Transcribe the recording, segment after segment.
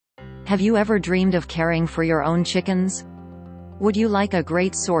Have you ever dreamed of caring for your own chickens? Would you like a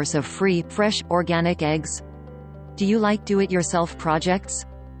great source of free, fresh, organic eggs? Do you like do-it-yourself projects?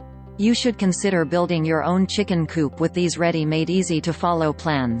 You should consider building your own chicken coop with these ready-made easy-to-follow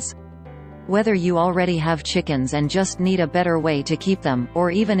plans. Whether you already have chickens and just need a better way to keep them,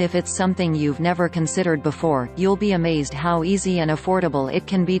 or even if it's something you've never considered before, you'll be amazed how easy and affordable it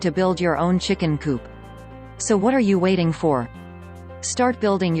can be to build your own chicken coop. So what are you waiting for? Start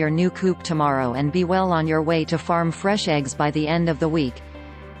building your new coop tomorrow and be well on your way to farm fresh eggs by the end of the week.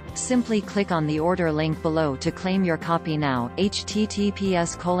 Simply click on the order link below to claim your copy now.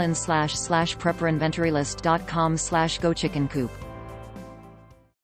 https://prepperinventorylist.com/gochickencoop